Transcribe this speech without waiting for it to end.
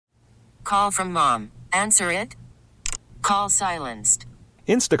Call from mom. Answer it. Call silenced.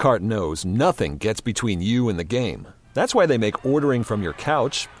 Instacart knows nothing gets between you and the game. That's why they make ordering from your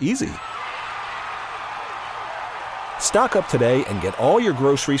couch easy. Stock up today and get all your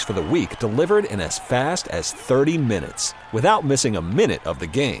groceries for the week delivered in as fast as 30 minutes without missing a minute of the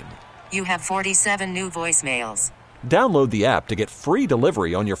game. You have 47 new voicemails. Download the app to get free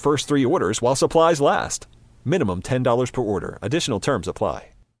delivery on your first 3 orders while supplies last. Minimum $10 per order. Additional terms apply.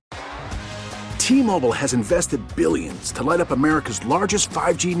 T-Mobile has invested billions to light up America's largest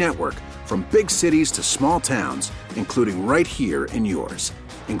 5G network, from big cities to small towns, including right here in yours.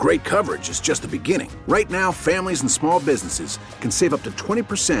 And great coverage is just the beginning. Right now, families and small businesses can save up to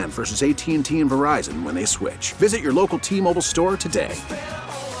 20% versus AT&T and Verizon when they switch. Visit your local T-Mobile store today.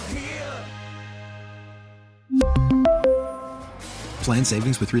 Plan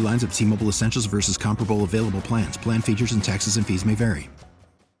savings with 3 lines of T-Mobile Essentials versus comparable available plans. Plan features and taxes and fees may vary.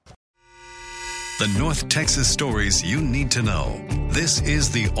 The North Texas stories you need to know. This is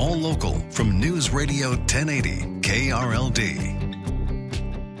the All Local from News Radio 1080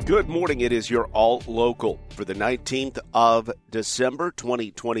 KRLD. Good morning. It is your All Local for the 19th of December,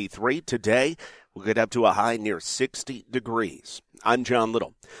 2023. Today, we'll get up to a high near 60 degrees. I'm John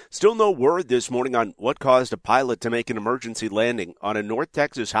Little. Still no word this morning on what caused a pilot to make an emergency landing on a North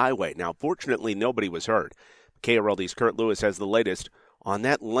Texas highway. Now, fortunately, nobody was hurt. KRLD's Kurt Lewis has the latest on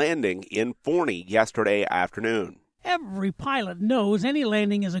that landing in Forney yesterday afternoon. Every pilot knows any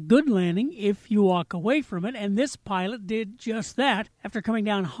landing is a good landing if you walk away from it, and this pilot did just that after coming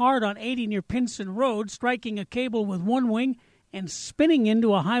down hard on 80 near Pinson Road, striking a cable with one wing and spinning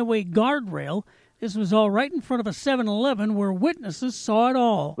into a highway guardrail. This was all right in front of a 7-Eleven where witnesses saw it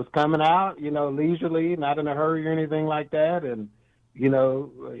all. Was coming out, leisurely, not in a hurry or anything like that, and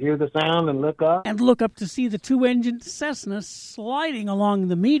hear the sound and look up. And look up to see the 2-engine Cessna sliding along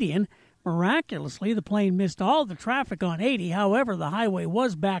the median. Miraculously, the plane missed all the traffic on 80. However, the highway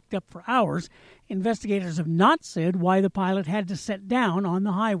was backed up for hours. Investigators have not said why the pilot had to set down on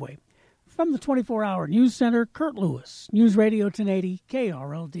the highway. From the 24-hour News Center, Kurt Lewis, News Radio 1080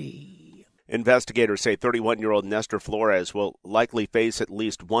 KRLD. Investigators say 31-year-old Nestor Flores will likely face at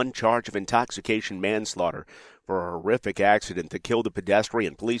least one charge of intoxication manslaughter for a horrific accident that killed a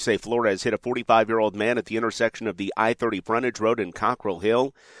pedestrian. Police say Flores hit a 45-year-old man at the intersection of the I-30 frontage road and Cockrell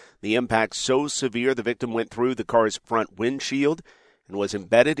Hill. The impact so severe the victim went through the car's front windshield and was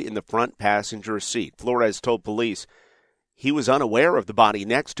embedded in the front passenger seat. Flores told police he was unaware of the body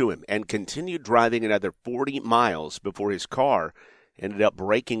next to him and continued driving another 40 miles before his car ended up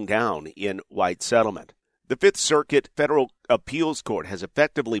breaking down in White Settlement. The Fifth Circuit Federal Appeals Court has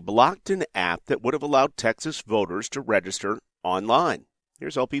effectively blocked an app that would have allowed Texas voters to register online.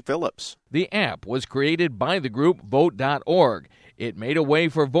 Here's LP Phillips. The app was created by the group Vote.org. It made a way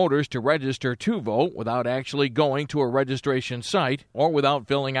for voters to register to vote without actually going to a registration site or without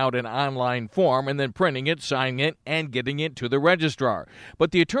filling out an online form and then printing it, signing it, and getting it to the registrar.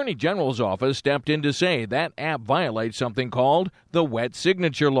 But the Attorney General's office stepped in to say that app violates something called the wet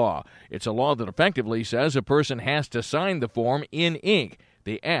signature law. It's a law that effectively says a person has to sign the form in ink.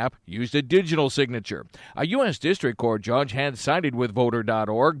 The app used a digital signature. A U.S. District Court judge had sided with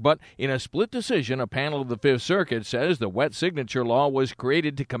Voter.org, but in a split decision, a panel of the Fifth Circuit says the wet signature law was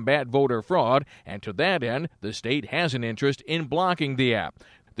created to combat voter fraud, and to that end, the state has an interest in blocking the app.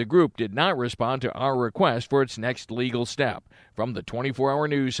 The group did not respond to our request for its next legal step. From the 24-hour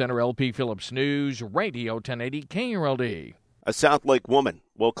News Center, LP Phillips News, Radio 1080 KRLD. A Southlake woman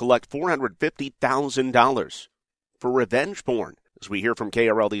will collect $450,000 for revenge porn. As we hear from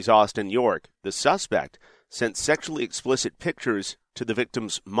KRLD's Austin York, the suspect sent sexually explicit pictures to the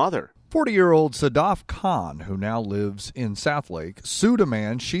victim's mother. 40-year-old Sadaf Khan, who now lives in Southlake, sued a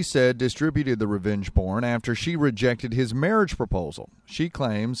man she said distributed the revenge porn after she rejected his marriage proposal. She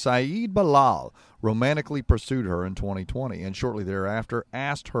claims Saeed Bilal romantically pursued her in 2020 and shortly thereafter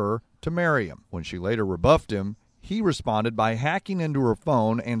asked her to marry him. When she later rebuffed him, he responded by hacking into her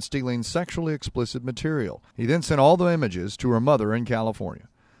phone and stealing sexually explicit material. He then sent all the images to her mother in California.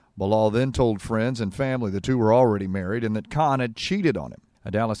 Bilal then told friends and family the two were already married and that Khan had cheated on him. A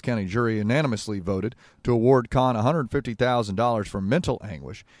Dallas County jury unanimously voted to award Khan $150,000 for mental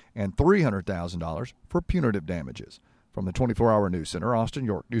anguish and $300,000 for punitive damages. From the 24-hour News Center, Austin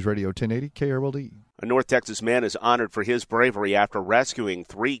York, News Radio 1080 KRLD. A North Texas man is honored for his bravery after rescuing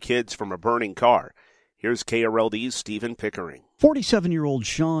 3 kids from a burning car. Here's KRLD's Stephen Pickering. 47-year-old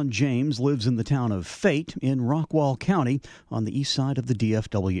Sean James lives in the town of Fate in Rockwall County on the east side of the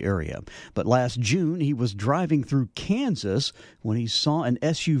DFW area. But last June, he was driving through Kansas when he saw an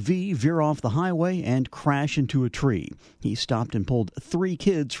SUV veer off the highway and crash into a tree. He stopped and pulled 3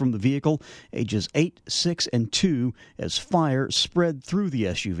 kids from the vehicle, ages 8, 6, and 2, as fire spread through the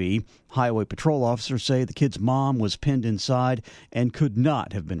SUV. Highway patrol officers say the kid's mom was pinned inside and could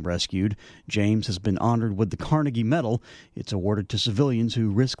not have been rescued. James has been honored with the Carnegie Medal. It's awarded to civilians who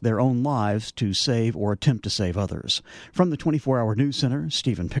risk their own lives to save or attempt to save others. From the 24-Hour News Center,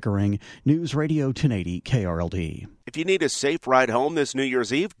 Stephen Pickering, News Radio 1080 KRLD. If you need a safe ride home this New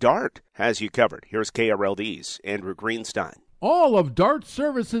Year's Eve, DART has you covered. Here's KRLD's Andrew Greenstein. All of DART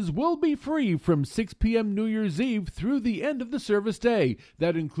services will be free from 6 p.m. New Year's Eve through the end of the service day.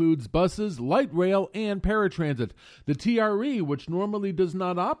 That includes buses, light rail, and paratransit. The TRE, which normally does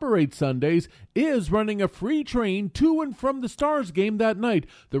not operate Sundays, is running a free train to and from the Stars game that night.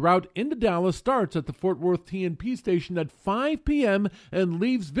 The route into Dallas starts at the Fort Worth TNP station at 5 p.m. and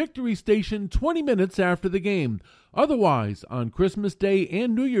leaves Victory Station 20 minutes after the game. Otherwise, on Christmas Day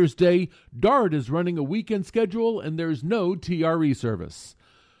and New Year's Day, DART is running a weekend schedule and there's no TRE service.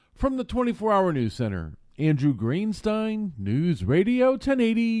 From the 24-Hour News Center, Andrew Greenstein, News Radio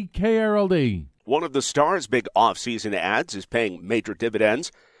 1080 KRLD. One of the Stars' big off-season ads is paying major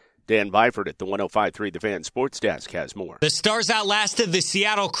dividends. Dan Byford at the 105.3 The Fan Sports Desk has more. The Stars outlasted the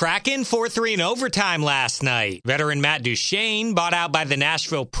Seattle Kraken 4-3 in overtime last night. Veteran Matt Duchene, bought out by the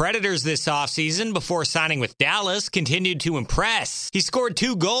Nashville Predators this offseason before signing with Dallas, continued to impress. He scored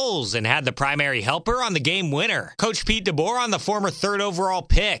 2 goals and had the primary helper on the game winner. Coach Pete DeBoer on the former 3rd overall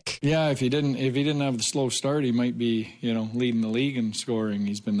pick. Yeah, if he didn't have the slow start, he might be, leading the league in scoring.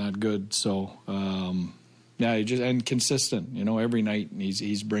 He's been that good, so yeah, and consistent. Every night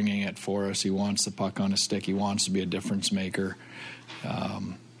he's bringing it for us. He wants the puck on his stick. He wants to be a difference maker.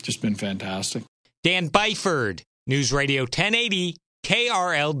 Just been fantastic. Dan Byford, News Radio 1080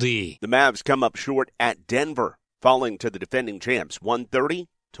 KRLD. The Mavs come up short at Denver, falling to the defending champs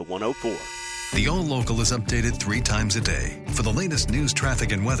 130-104. The All Local is updated 3 times a day. For the latest news,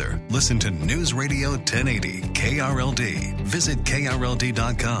 traffic, and weather, listen to News Radio 1080 KRLD. Visit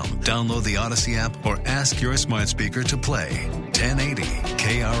KRLD.com, download the Odyssey app, or ask your smart speaker to play 1080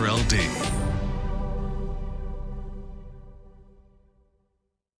 KRLD.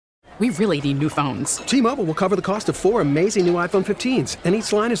 We really need new phones. T-Mobile will cover the cost of 4 amazing new iPhone 15s, and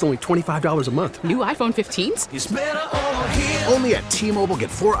each line is only $25 a month. New iPhone 15s? It's better over here. Only at T-Mobile, get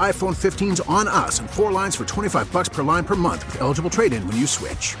 4 iPhone 15s on us and 4 lines for $25 per line per month with eligible trade-in when you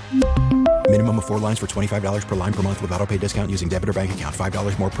switch. Minimum of 4 lines for $25 per line per month with autopay discount using debit or bank account.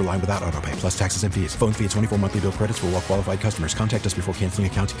 $5 more per line without autopay, plus taxes and fees. Phone fee at 24 monthly bill credits for well-qualified customers. Contact us before canceling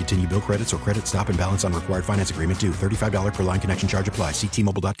account to continue bill credits or credit stop and balance on required finance agreement due. $35 per line connection charge applies. See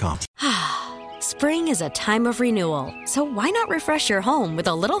T-Mobile.com. Spring is a time of renewal, so why not refresh your home with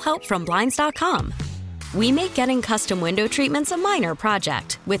a little help from Blinds.com? We make getting custom window treatments a minor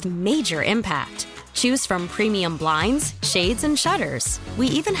project with major impact. Choose from premium blinds, shades, and shutters. We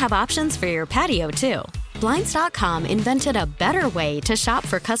even have options for your patio, too. Blinds.com invented a better way to shop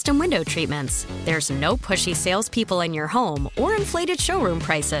for custom window treatments. There's no pushy salespeople in your home or inflated showroom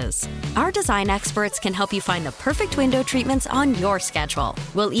prices. Our design experts can help you find the perfect window treatments on your schedule.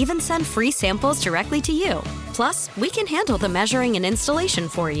 We'll even send free samples directly to you. Plus, we can handle the measuring and installation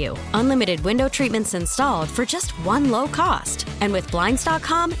for you. Unlimited window treatments installed for just one low cost. And with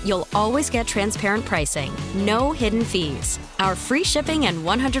Blinds.com, you'll always get transparent pricing. No hidden fees. Our free shipping and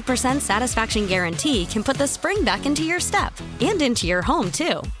 100% satisfaction guarantee can put the spring back into your step and into your home,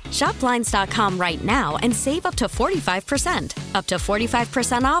 too. Shop Blinds.com right now and save up to 45%. Up to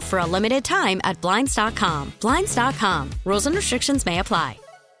 45% off for a limited time at Blinds.com. Blinds.com. Rules and restrictions may apply.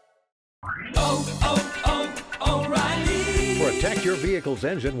 O'Reilly. Protect your vehicle's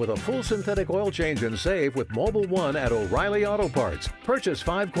engine with a full synthetic oil change and save with Mobile One at O'Reilly Auto Parts. Purchase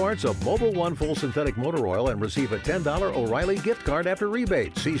 5 quarts of Mobile One full synthetic motor oil and receive a $10 O'Reilly gift card after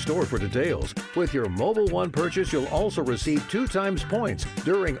rebate. See store for details. With your Mobile One purchase, you'll also receive 2 times points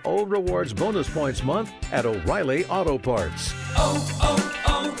during O Rewards Bonus Points Month at O'Reilly Auto Parts.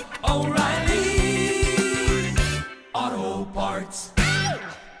 O'Reilly